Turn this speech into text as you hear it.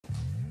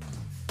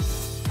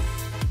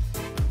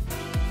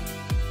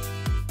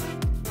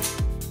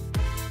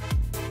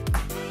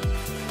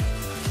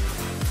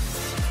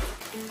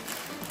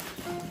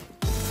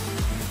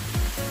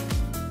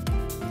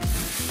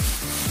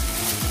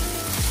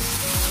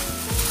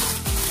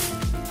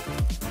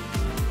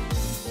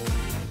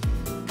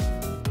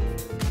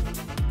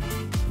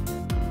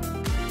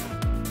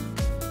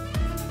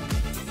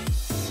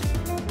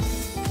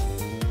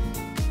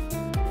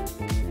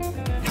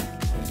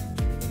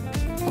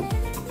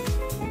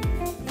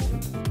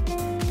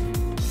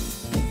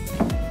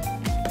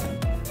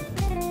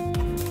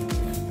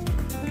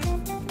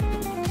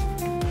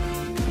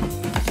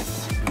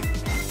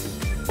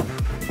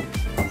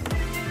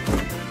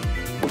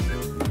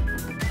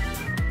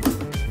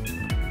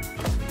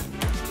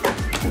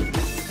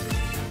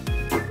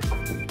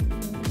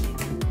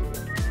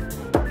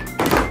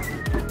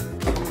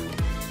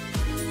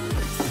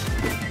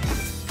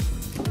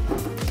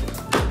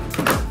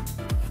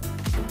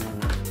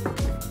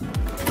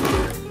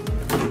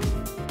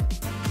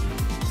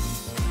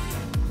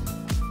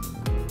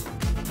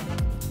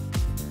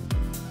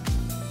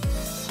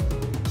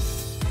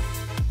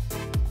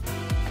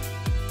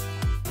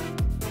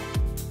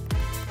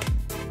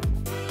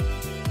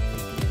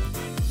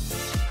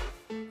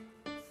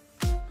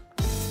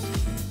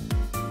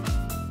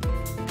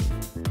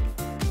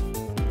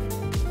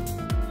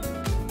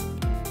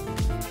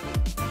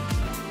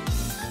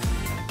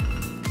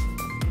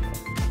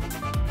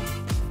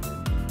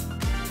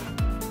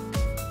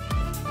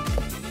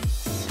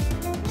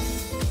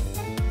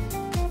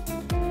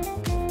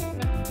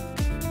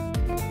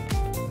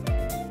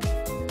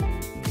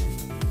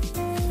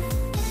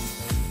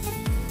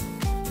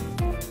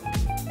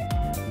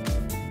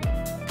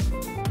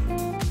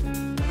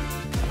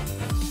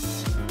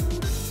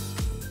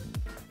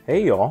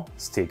Hey y'all,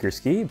 it's Taker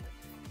Skeeb,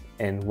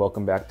 and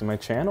welcome back to my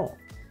channel.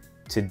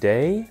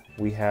 Today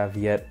we have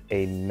yet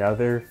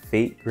another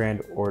Fate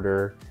Grand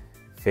Order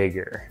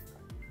figure.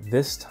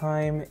 This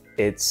time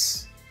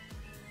it's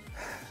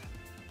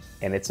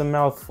a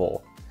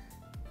mouthful,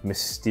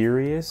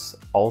 Mysterious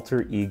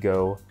Alter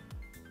Ego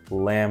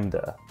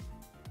Lambda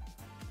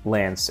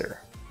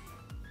Lancer.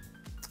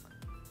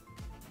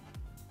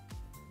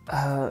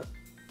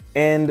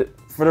 And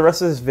for the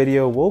rest of this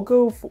video, we'll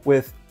go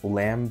with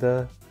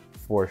Lambda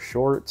for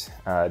short,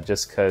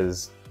 just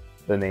because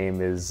the name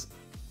is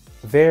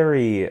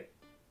very,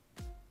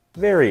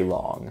 very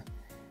long.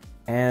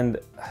 And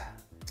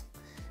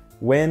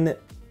when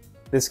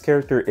this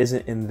character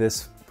isn't in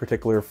this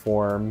particular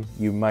form,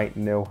 you might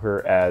know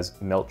her as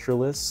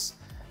Meltrellis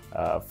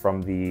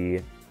from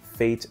the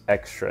Fate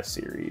Extra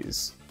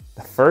series.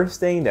 The first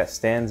thing that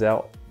stands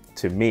out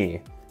to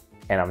me,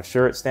 and I'm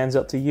sure it stands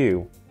out to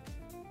you,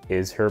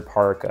 is her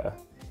parka.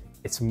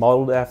 It's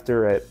modeled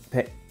after a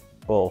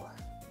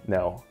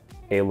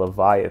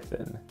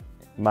Leviathan.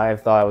 Might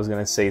have thought I was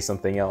gonna say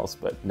something else,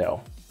 but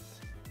no.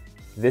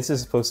 This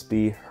is supposed to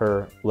be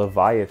her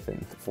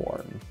Leviathan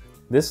form.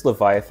 This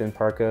Leviathan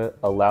parka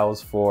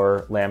allows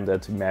for Lambda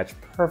to match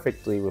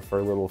perfectly with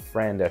her little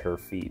friend at her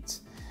feet,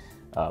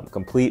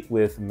 complete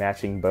with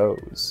matching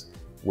bows,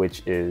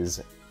 which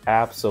is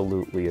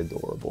absolutely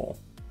adorable.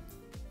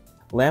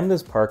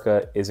 Lambda's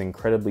parka is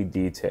incredibly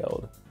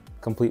detailed,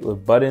 complete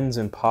with buttons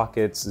and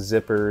pockets,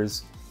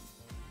 zippers,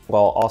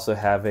 while also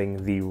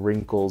having the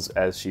wrinkles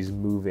as she's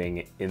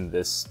moving in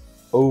this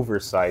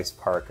oversized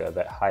parka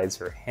that hides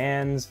her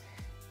hands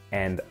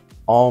and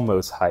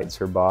almost hides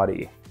her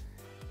body.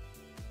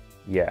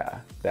 Yeah,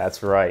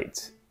 that's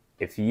right.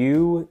 If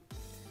you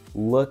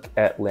look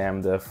at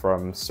Lambda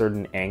from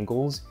certain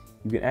angles,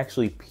 you can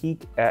actually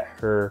peek at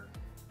her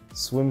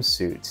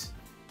swimsuit,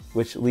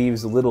 which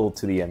leaves little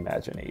to the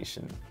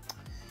imagination.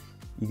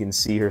 You can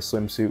see her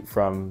swimsuit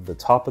from the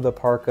top of the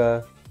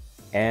parka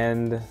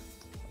and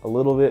a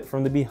little bit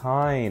from the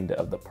behind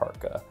of the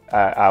parka.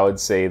 I would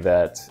say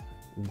that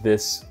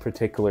this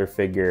particular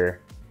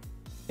figure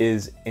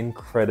is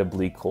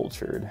incredibly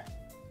cultured.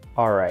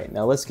 All right,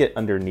 now let's get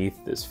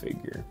underneath this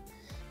figure.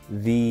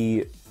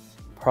 The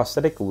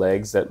prosthetic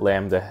legs that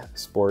Lambda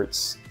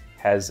sports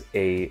has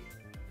a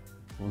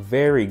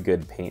very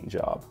good paint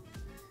job.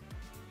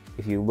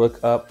 If you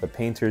look up, the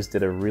painters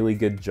did a really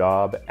good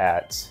job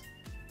at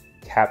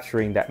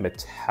capturing that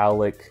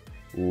metallic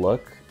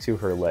look to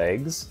her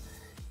legs.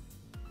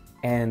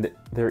 And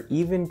they're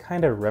even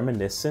kind of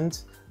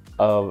reminiscent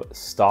of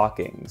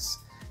stockings.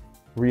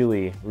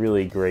 Really,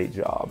 really great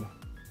job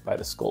by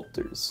the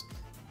sculptors.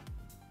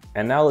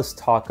 And now let's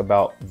talk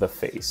about the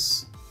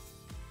face.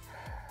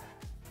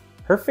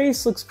 Her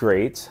face looks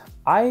great.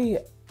 I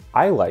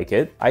like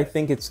it. I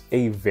think it's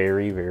a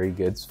very, very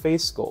good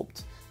face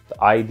sculpt.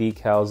 The eye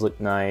decals look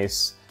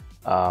nice.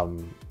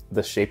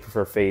 The shape of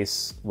her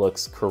face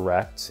looks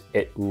correct.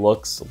 It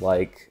looks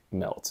like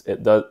Melt.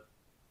 It does.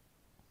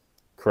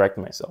 Correct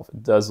myself.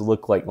 It does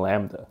look like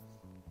Lambda.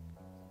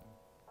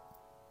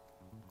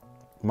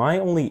 My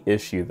only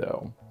issue,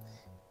 though,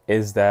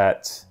 is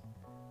that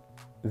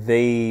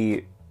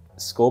they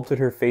sculpted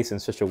her face in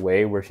such a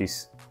way where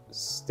she's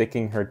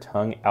sticking her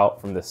tongue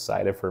out from the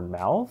side of her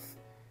mouth.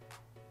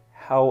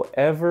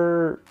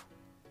 However,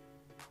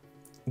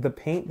 the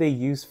paint they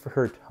used for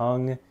her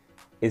tongue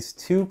is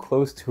too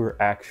close to her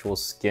actual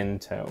skin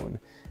tone.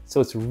 So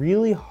it's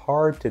really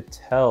hard to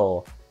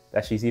tell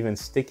that she's even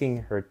sticking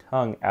her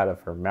tongue out of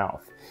her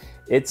mouth.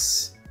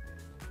 It's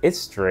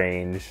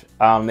strange.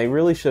 They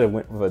really should have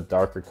went with a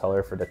darker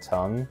color for the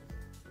tongue,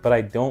 but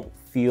I don't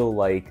feel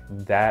like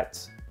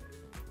that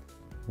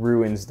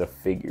ruins the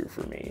figure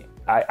for me.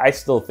 I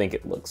still think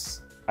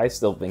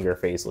her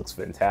face looks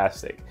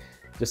fantastic.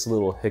 Just a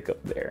little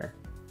hiccup there.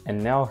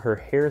 And now her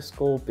hair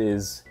sculpt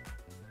is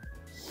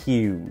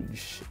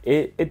huge.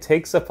 It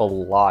takes up a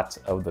lot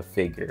of the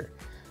figure.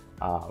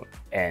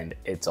 And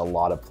it's a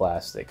lot of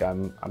plastic.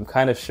 I'm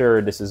kind of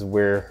sure this is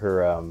where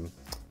her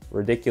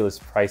ridiculous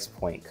price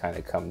point kind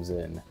of comes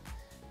in.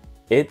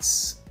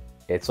 It's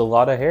a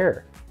lot of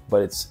hair,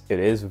 but it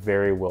is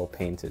very well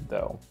painted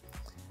though.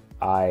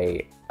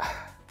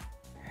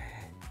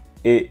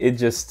 It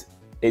just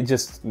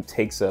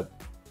takes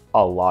up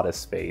a lot of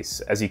space,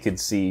 as you can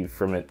see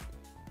from it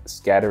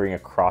scattering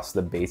across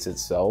the base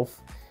itself.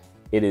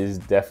 It is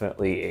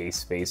definitely a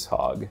space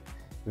hog,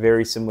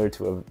 very similar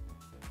to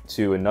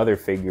another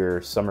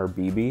figure, Summer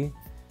BB.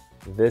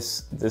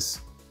 This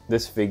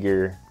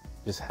figure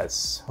just has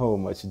so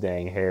much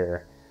dang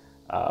hair,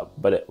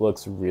 but it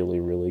looks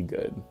really, really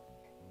good.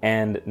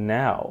 And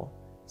now,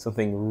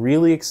 something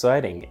really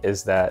exciting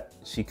is that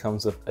she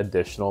comes with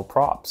additional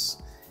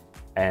props.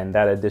 And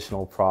that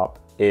additional prop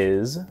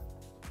is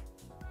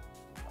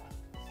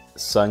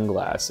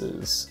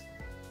sunglasses.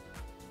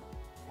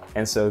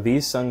 And so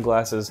these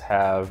sunglasses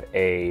have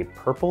a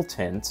purple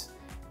tint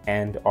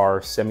and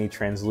are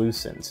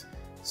semi-translucent.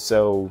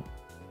 So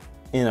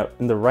in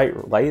the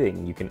right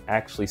lighting, you can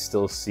actually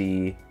still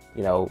see,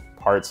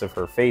 parts of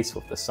her face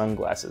with the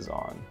sunglasses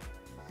on.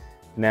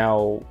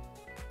 Now,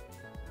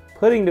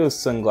 putting those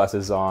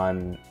sunglasses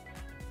on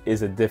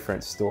is a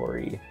different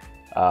story.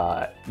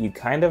 You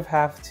kind of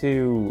have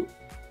to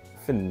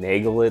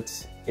finagle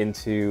it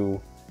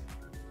into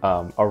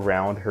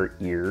around her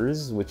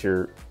ears, which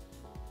are,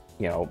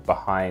 you know,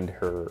 behind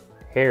her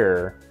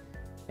hair,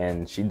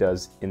 and she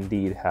does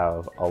indeed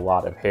have a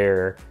lot of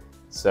hair.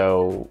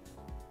 So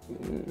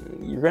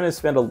you're going to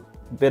spend a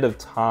bit of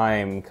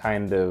time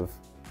kind of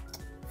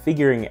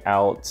figuring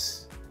out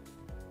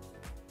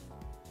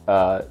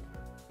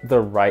the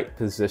right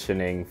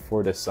positioning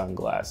for the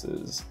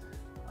sunglasses.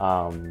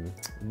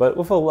 But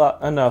with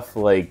enough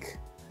like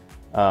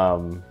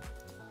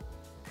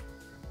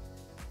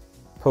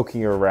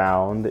poking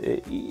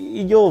around,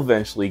 you'll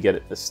eventually get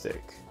it to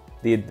stick.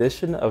 The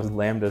addition of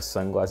Lambda's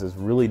sunglasses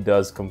really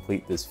does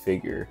complete this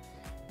figure,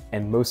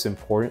 and most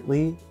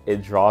importantly,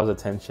 it draws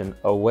attention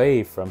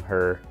away from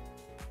her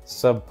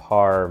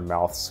subpar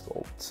mouth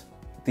sculpt.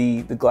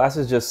 The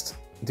glasses just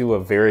do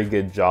a very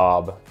good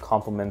job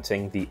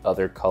complementing the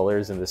other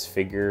colors in this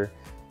figure,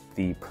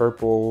 the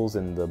purples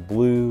and the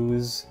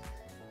blues.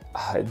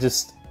 It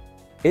just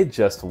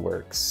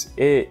works.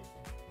 It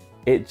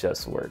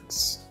just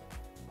works.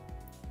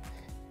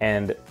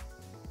 And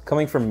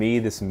coming from me,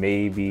 this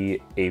may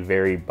be a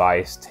very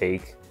biased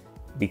take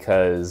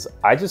because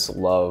I just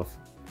love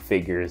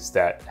figures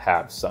that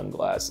have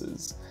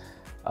sunglasses.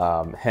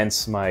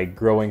 Hence my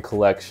growing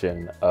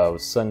collection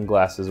of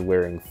sunglasses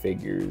wearing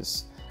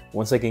figures.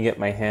 Once I can get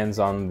my hands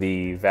on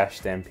the Vash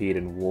Stampede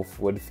and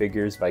Wolfwood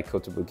figures by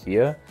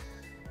Kotobukiya,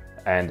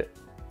 and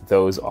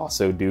those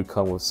also do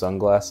come with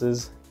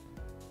sunglasses,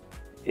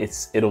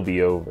 it'll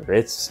be over.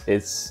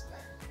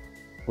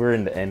 We're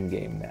in the end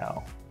game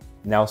now.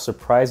 Now,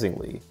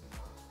 surprisingly,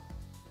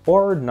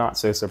 or not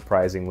so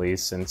surprisingly,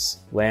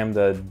 since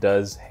Lambda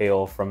does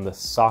hail from the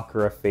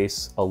Sakura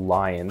Face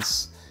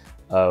Alliance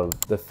of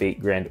the Fate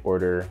Grand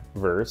Order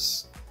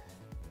verse,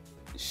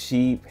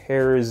 she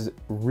pairs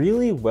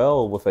really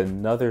well with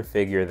another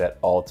figure that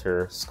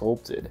Alter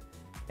sculpted,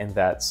 and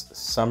that's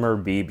Summer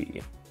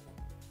BB.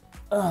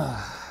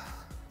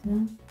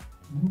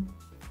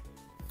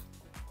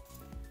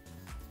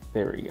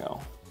 There we go.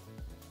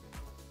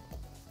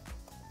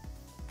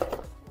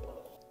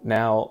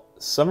 Now,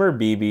 Summer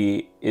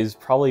BB is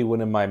probably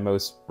one of my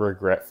most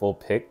regretful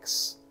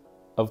picks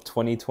of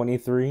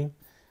 2023.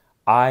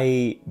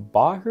 I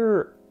bought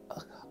her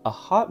a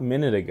hot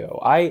minute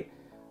ago. I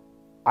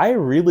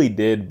really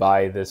did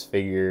buy this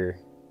figure.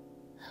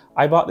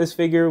 I bought this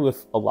figure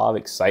with a lot of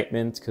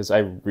excitement because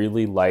I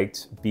really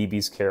liked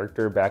BB's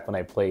character back when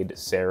I played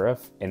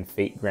Seraph in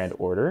Fate Grand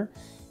Order,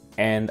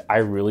 and I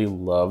really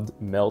loved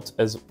Melt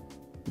as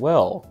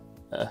well.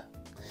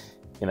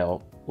 You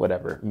know,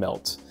 whatever,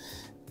 Melt.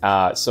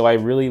 So I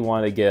really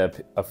wanted to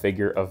get a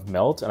figure of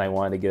Melt, and I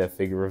wanted to get a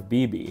figure of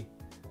BB.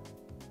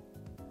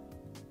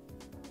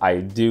 I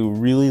do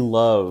really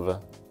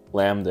love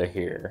Lambda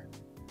here,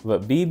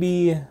 but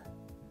BB,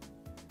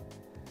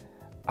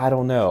 I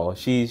don't know.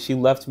 She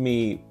left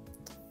me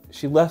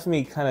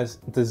kind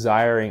of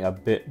desiring a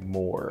bit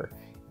more,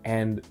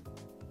 and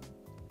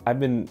I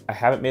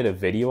haven't made a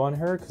video on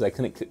her because I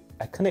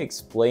couldn't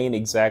explain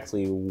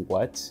exactly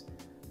what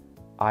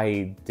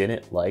I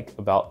didn't like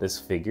about this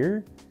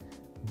figure,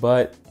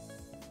 but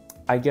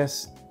I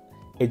guess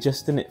it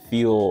just didn't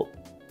feel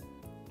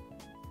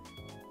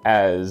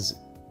as...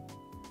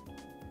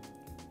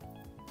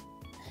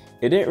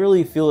 It didn't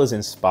really feel as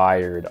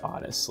inspired,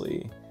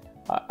 honestly.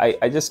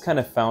 I just kind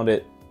of found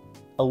it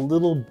a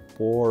little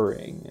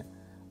boring,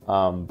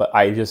 but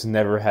I just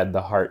never had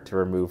the heart to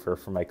remove her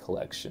from my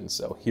collection,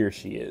 so here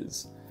she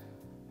is.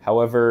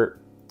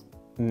 However,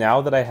 now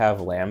that I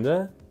have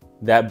Lambda,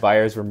 that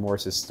buyer's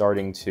remorse is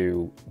starting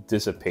to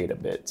dissipate a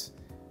bit,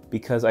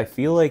 because I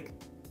feel like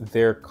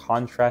their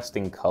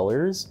contrasting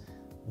colors,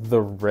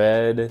 the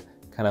red,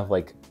 kind of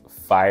like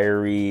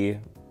fiery,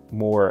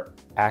 more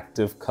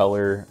active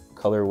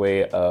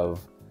colorway of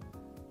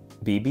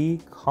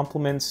BB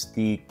complements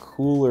the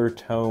cooler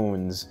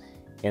tones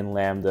in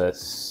Lambda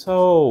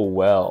so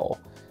well.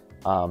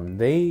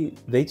 They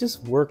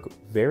just work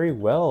very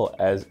well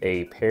as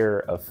a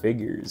pair of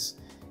figures,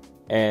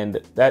 and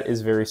that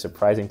is very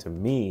surprising to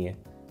me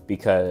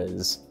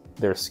because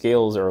their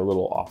scales are a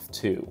little off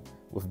too,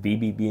 with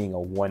BB being a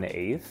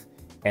 1/8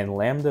 and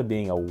Lambda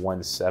being a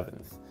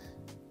 1/7,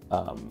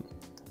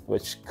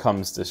 which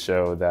comes to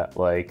show that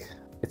like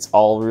it's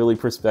all really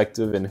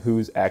perspective and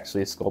who's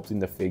actually sculpting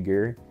the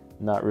figure,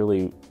 not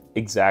really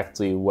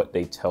exactly what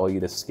they tell you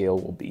the scale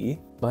will be.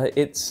 But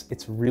it's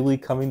really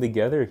coming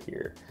together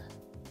here.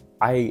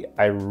 I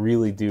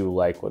really do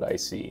like what I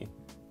see.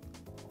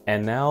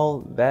 And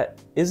now that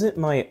isn't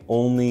my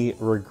only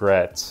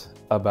regret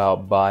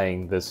about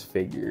buying this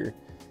figure.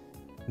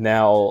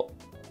 Now,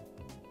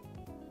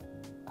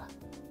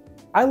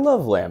 I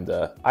love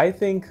Lambda. I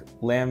think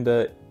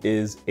Lambda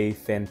is a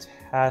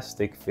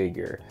fantastic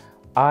figure.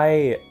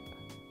 I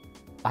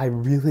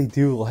really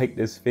do like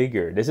this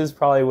figure. This is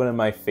probably one of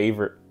my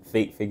favorite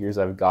Fate figures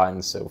I've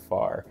gotten so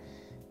far,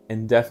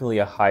 and definitely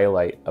a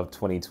highlight of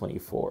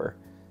 2024.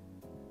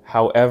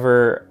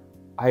 However,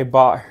 I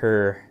bought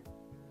her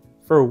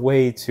for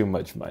way too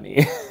much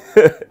money.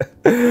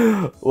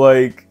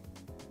 Like,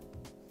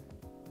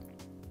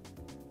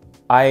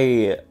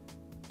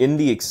 in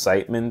the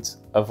excitement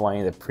of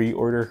wanting to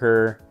pre-order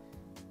her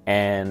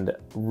and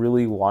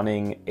really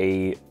wanting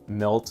a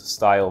melt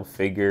style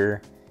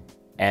figure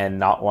and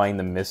not wanting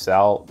to miss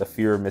out, the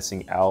fear of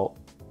missing out,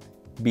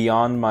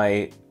 beyond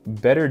my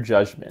better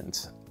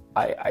judgment,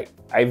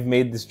 I've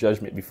made this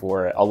judgment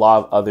before. A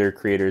lot of other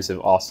creators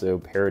have also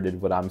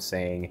parroted what I'm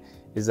saying,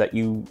 is that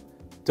you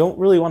don't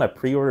really want to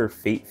pre-order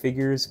Fate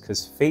figures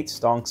because Fate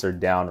stonks are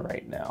down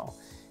right now.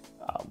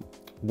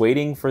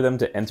 Waiting for them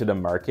to enter the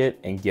market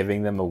and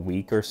giving them a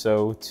week or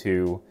so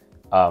to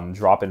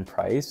drop in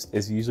price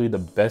is usually the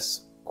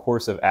best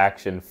course of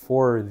action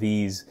for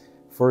this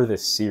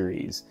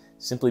series,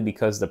 simply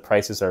because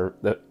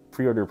the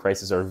pre-order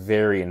prices are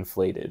very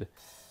inflated.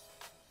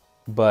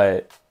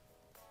 But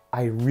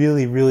I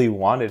really, really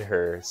wanted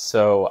her,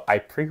 so I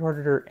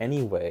pre-ordered her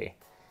anyway.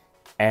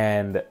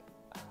 And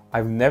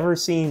I've never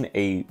seen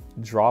a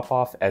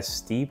drop-off as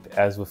steep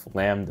as with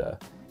Lambda,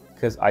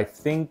 because I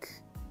think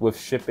with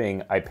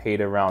shipping, I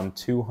paid around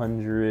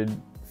 $250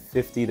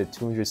 to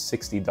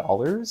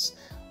 $260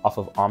 off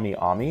of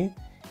Ami,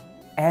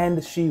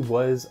 and she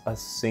was a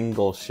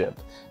single ship.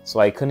 So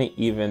I couldn't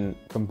even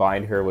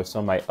combine her with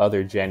some of my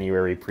other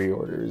January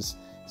pre-orders.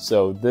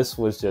 So this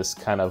was just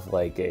kind of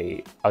like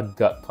a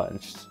gut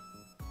punch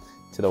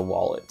to the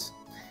wallet.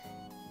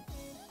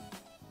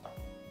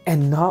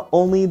 And not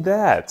only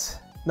that,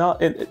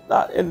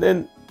 and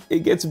then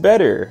it gets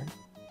better.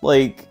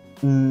 Like,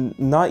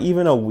 not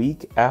even a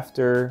week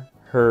after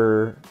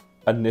her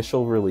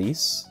initial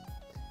release,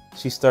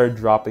 she started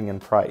dropping in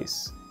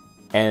price.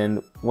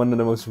 And one of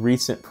the most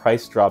recent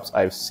price drops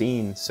I've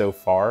seen so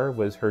far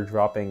was her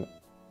dropping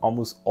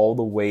almost all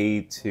the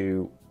way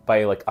to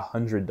by like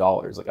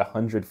 $100, like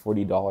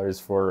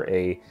 $140 for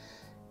an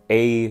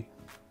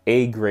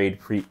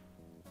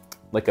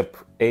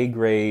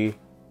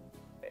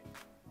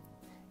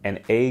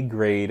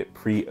A-grade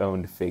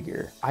pre-owned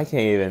figure. I can't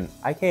even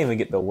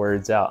get the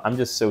words out. I'm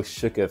just so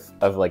shook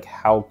of like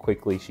how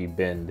quickly she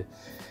binned.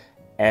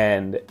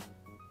 And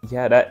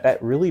yeah, that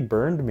really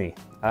burned me.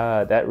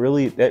 That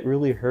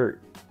really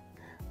hurt.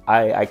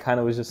 I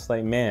kind of was just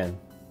like, man,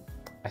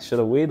 I should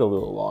have waited a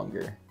little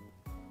longer.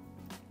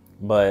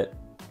 But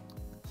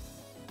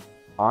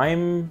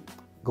I'm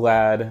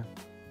glad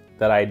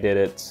that I did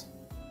it,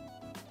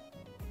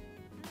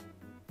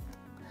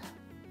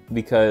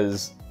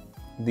 because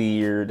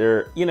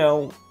you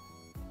know,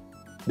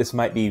 this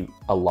might be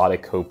a lot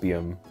of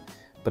copium,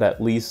 but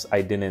at least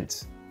I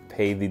didn't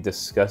pay the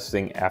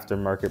disgusting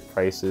aftermarket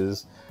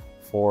prices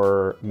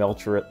for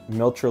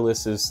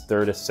Meltralis's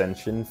Third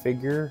Ascension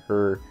figure,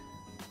 her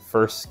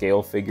first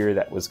scale figure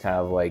that was kind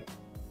of like,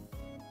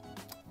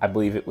 I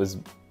believe it was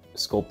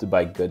sculpted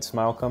by Good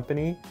Smile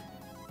Company.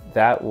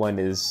 That one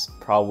is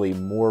probably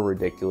more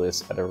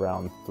ridiculous at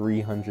around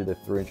 $300 to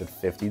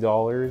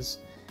 $350.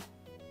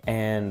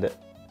 And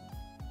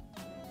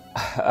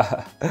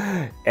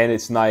and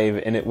it's not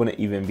even, and it wouldn't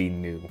even be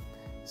new.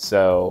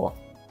 So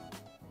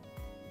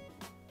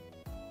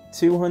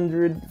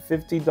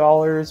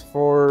 $250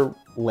 for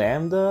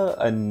Lambda,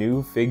 a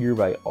new figure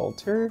by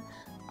Alter,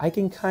 I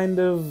can kind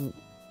of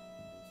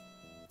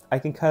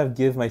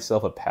give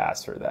myself a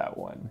pass for that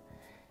one.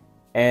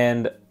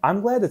 And I'm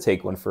glad to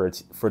take one for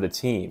the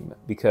team,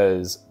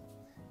 because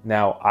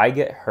now I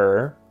get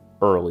her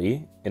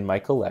early in my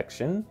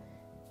collection,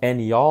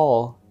 and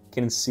y'all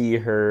can see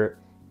her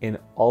in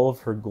all of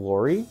her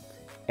glory.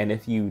 And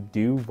if you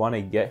do want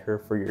to get her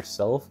for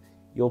yourself,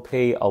 you'll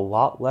pay a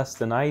lot less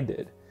than I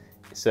did.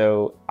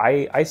 So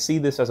I see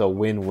this as a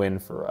win-win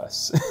for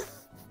us.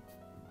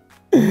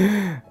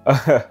 I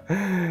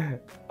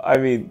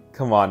mean,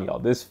 come on, y'all.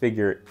 This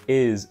figure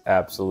is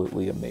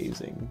absolutely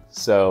amazing.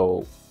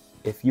 So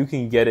if you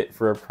can get it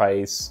for a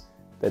price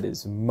that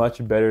is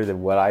much better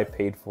than what I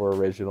paid for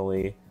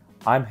originally,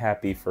 I'm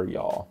happy for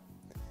y'all.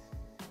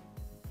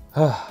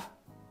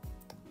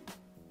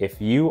 If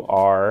you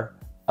are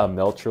a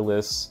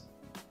Meltralis,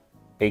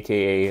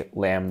 aka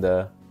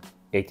Lambda,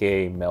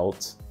 aka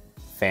Melt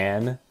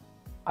fan,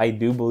 I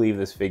do believe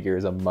this figure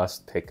is a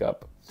must pick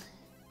up.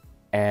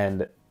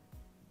 And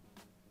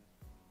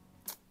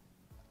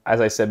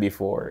as I said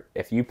before,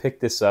 if you pick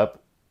this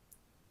up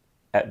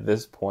at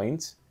this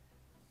point,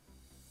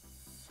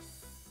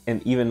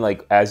 and even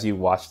like as you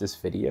watch this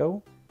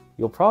video,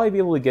 you'll probably be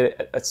able to get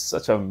it at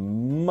such a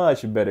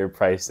much better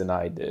price than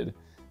I did.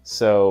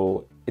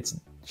 So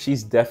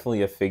she's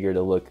definitely a figure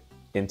to look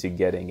into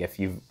getting if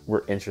you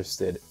were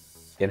interested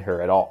in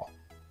her at all.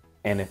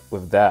 And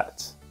with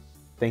that,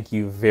 thank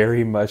you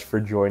very much for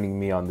joining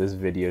me on this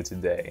video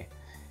today.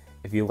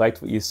 If you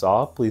liked what you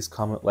saw, please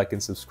comment, like,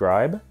 and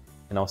subscribe,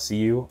 and I'll see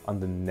you on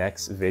the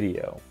next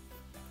video.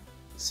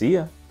 See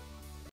ya!